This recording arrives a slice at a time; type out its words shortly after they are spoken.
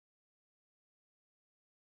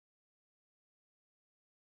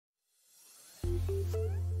Hello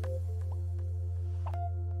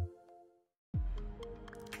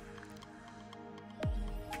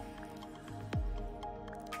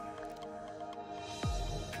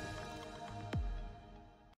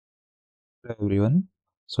everyone.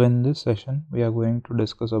 So in this session we are going to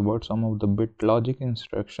discuss about some of the bit logic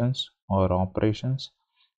instructions or operations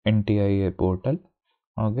in TIA portal.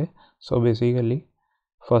 Okay, so basically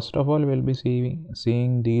first of all we'll be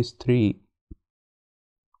seeing these three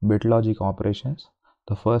bit logic operations.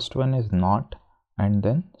 The first one is NOT, and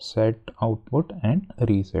then set output and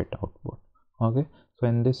reset output. Okay, so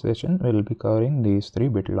in this session we'll be covering these three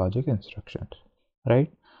bit logic instructions,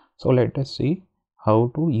 right? So let us see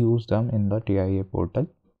how to use them in the TIA portal.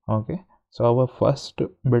 Okay, so our first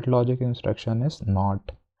bit logic instruction is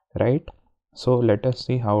NOT, right? So let us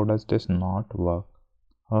see how does this NOT work.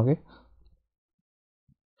 Okay,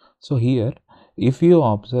 so here if you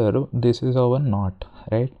observe, this is our NOT,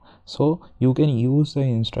 right? So you can use the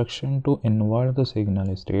instruction to invert the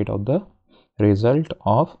signal state of the result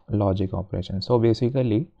of logic operation. So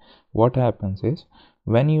basically what happens is,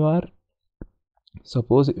 when you are,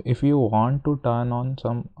 suppose if you want to turn on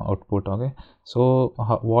some output, okay, so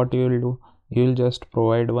what you will do, you will just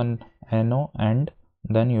provide one NO and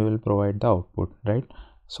then you will provide the output, right?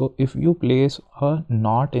 So if you place a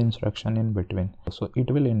NOT instruction in between, so it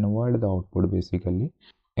will invert the output. Basically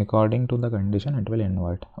according to the condition it will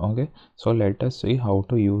invert. Okay, so let us see how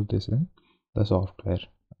to use this in the software,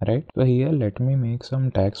 right? So here let me make some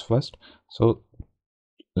tags first. So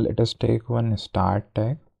let us take one start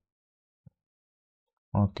tag.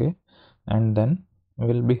 Okay, and then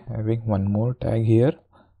we'll be having one more tag here,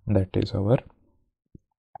 that is our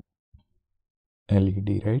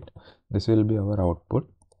LED, right? This will be our output.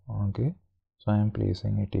 Okay, so I am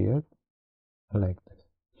placing it here like this,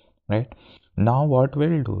 right? Now what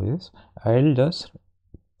we'll do is, I'll just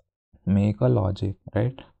make a logic,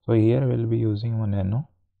 right? So here we'll be using one NO,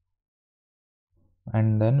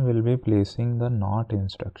 and then we'll be placing the NOT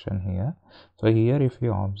instruction here. So here if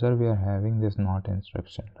you observe, we are having this NOT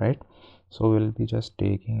instruction, right? So we'll be just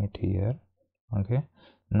taking it here. Okay,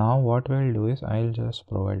 now what we'll do is, I'll just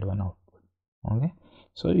provide one output. Okay,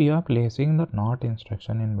 so you are placing the NOT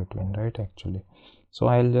instruction in between, right? Actually, so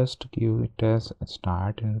I'll just give it as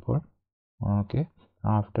start input. Okay,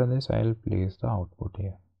 after this I'll place the output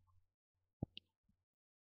here.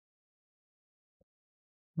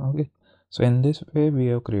 Okay, so in this way we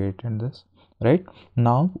have created this, right?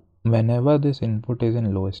 Now whenever this input is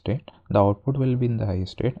in low state, the output will be in the high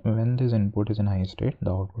state. When this input is in high state,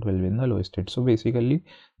 the output will be in the low state. So basically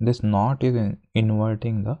this NOT is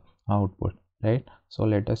inverting the output, right? So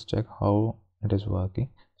let us check how it is working.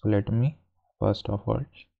 So let me first of all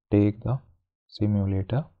take the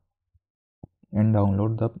simulator and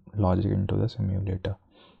download the logic into the simulator,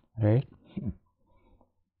 right?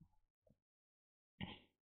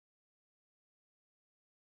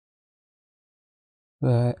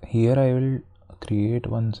 Here I will create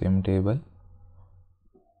one sim table.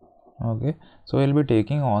 Okay, so we'll be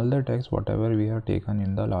taking all the text whatever we have taken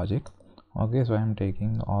in the logic. Okay, so I am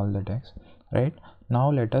taking all the text, right? Now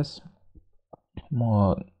let us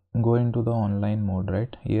go into the online mode,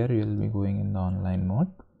 right? Here you will be going in the online mode.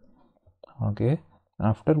 Okay,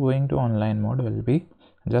 after going to online mode, we'll be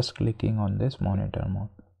just clicking on this monitor mode.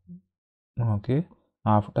 Okay,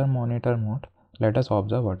 after monitor mode, let us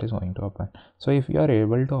observe what is going to happen. So if you are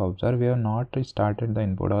able to observe, we have not started the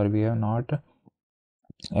input, or we have not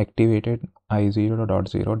activated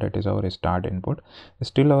I0.0, that is our start input.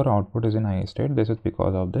 Still our output is in high state. This is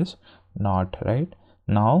because of this NOT, right?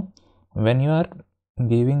 Now when you are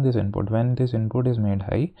giving this input, when this input is made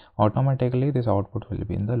high, automatically this output will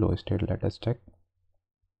be in the low state. Let us check.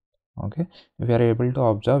 Okay, if you are able to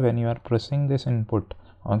observe, when you are pressing this input,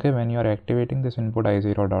 okay, when you are activating this input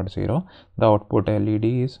I0.0, the output LED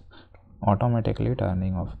is automatically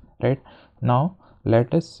turning off, right? Now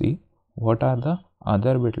let us see what are the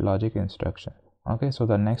other bit logic instruction. Okay, so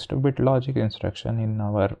the next bit logic instruction in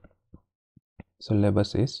our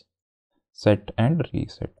syllabus is set and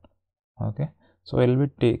reset. Okay, so we'll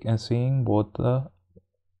be seeing both the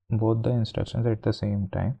instructions at the same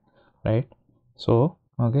time, right? So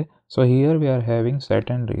okay, so here we are having set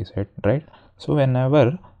and reset, right? So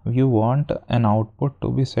whenever you want an output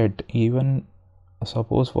to be set, even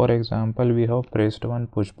suppose for example we have pressed one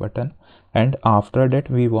push button, and after that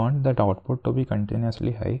we want that output to be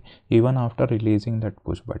continuously high even after releasing that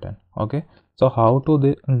push button. Okay, so how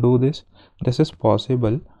to do this? This is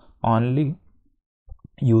possible only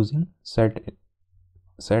using set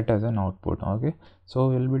as an output. Okay, so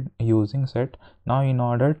we'll be using set. Now in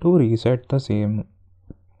order to reset the same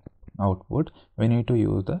output, we need to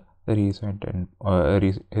use the reset and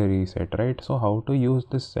reset, right? So how to use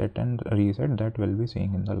this set and reset, that will be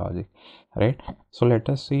seeing in the logic, right? So let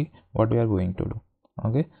us see what we are going to do.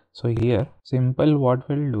 Okay, so here simple what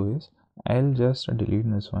we'll do is I'll just delete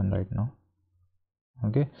this one right now.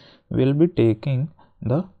 Okay, we'll be taking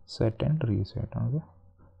the set and reset. Okay,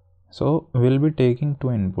 so we'll be taking two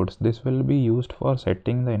inputs. This will be used for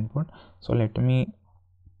setting the input. So let me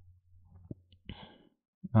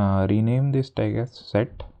rename this tag as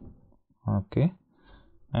set. Okay,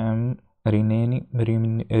 I'm renaming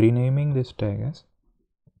this tag as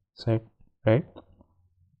set, right?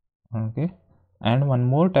 Okay, and one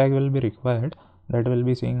more tag will be required, that will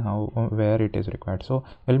be seeing how where it is required. So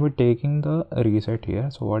we'll be taking the reset here.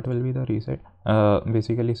 So what will be the reset?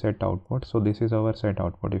 Basically set output. So this is our set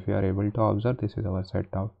output. If you are able to observe, this is our set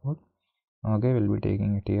output. Okay, we'll be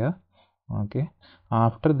taking it here. Okay,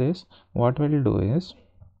 after this what we'll do is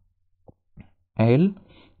I'll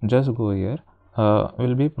just go here.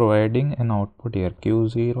 We'll be providing an output here,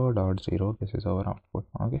 q0.0. This is our output.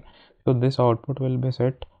 Okay, so this output will be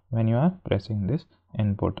set when you are pressing this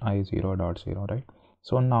input i0.0, right?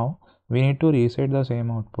 So now we need to reset the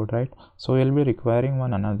same output, right? So we'll be requiring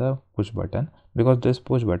another push button, because this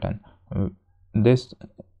push button, this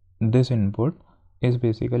input is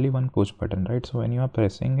basically one push button, right? So when you are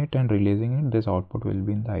pressing it and releasing it, this output will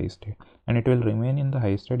be in the high state, and it will remain in the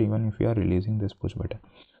high state even if you are releasing this push button.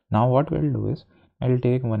 Now what we'll do is I'll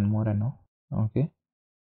take one more NO. Okay,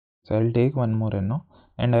 so I'll take one more NO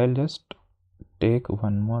and I'll just take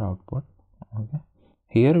one more output. Okay,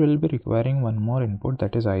 here we'll be requiring one more input,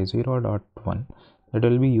 that is i0.1, that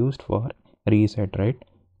will be used for reset, right?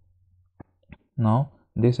 Now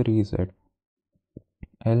this reset,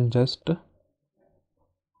 I'll just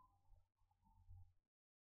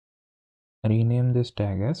rename this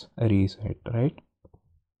tag as reset, right?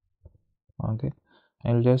 Okay,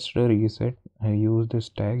 I'll just reset, I use this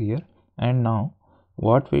tag here, and now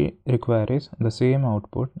what we require is the same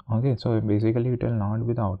output. Okay, so basically it will not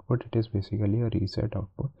be the output, it is basically a reset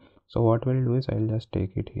output. So what we'll do is I'll just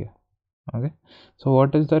take it here. Okay, so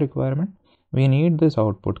what is the requirement? We need this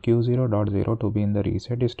output q0.0 to be in the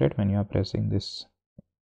reset state when you are pressing this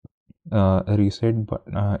reset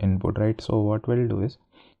input, right? So what we'll do is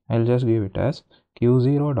I'll just give it as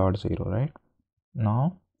q0.0, right?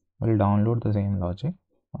 Now we'll download the same logic.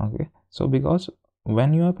 Okay, so because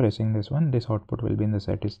when you are pressing this one, this output will be in the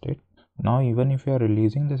set state. Now even if you are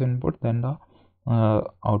releasing this input, then the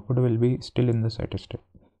output will be still in the set state.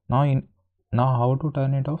 Now how to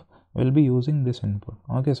turn it off? We'll be using this input.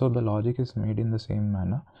 Okay, so the logic is made in the same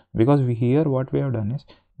manner, because here what we have done is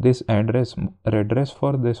this address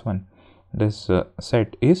for this one, this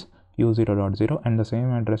set is q0.0, and the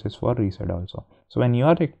same address is for reset also. So when you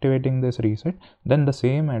are activating this reset, then the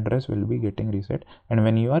same address will be getting reset, and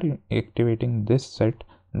when you are activating this set,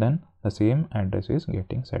 then the same address is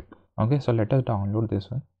getting set. Okay, so let us download this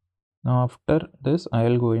one. Now after this I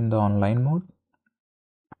will go in the online mode.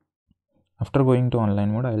 After going to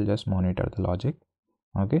online mode, I will just monitor the logic.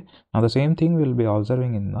 Okay, now the same thing we will be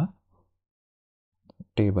observing in the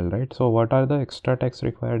table, right? So what are the extra text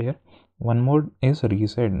required here? One more is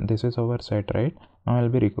reset. This is our set, right? Now I'll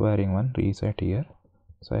be requiring one reset here,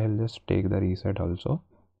 so I'll just take the reset also.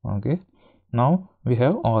 Okay, now we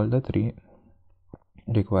have all the three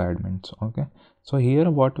requirements. Okay, so here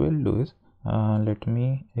what we'll do is let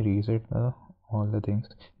me reset all the things.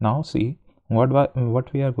 Now see,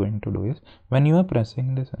 what we are going to do is, when you are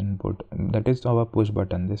pressing this input, that is our push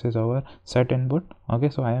button, this is our set input. Okay,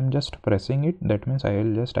 so I am just pressing it, that means I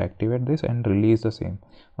will just activate this and release the same.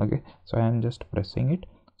 Okay, so I am just pressing it.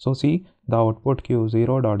 So see, the output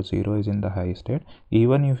q0.0 is in the high state.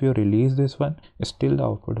 Even if you release this one, still the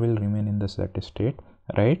output will remain in the set state,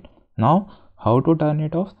 right? Now how to turn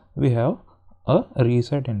it off? We have a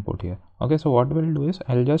reset input here. Okay, so what we'll do is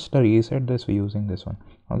I'll just reset this using this one.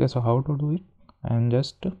 Okay, so how to do it? I'm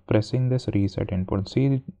just pressing this reset input.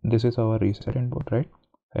 See, this is our reset input, right?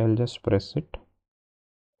 I'll just press it.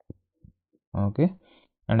 Okay,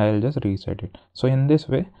 and I'll just reset it. So in this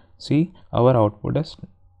way, see, our output is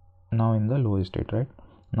now in the low state, right?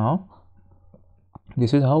 Now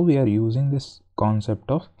this is how we are using this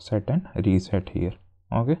concept of set and reset here.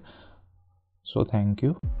 Okay, so thank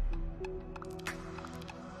you.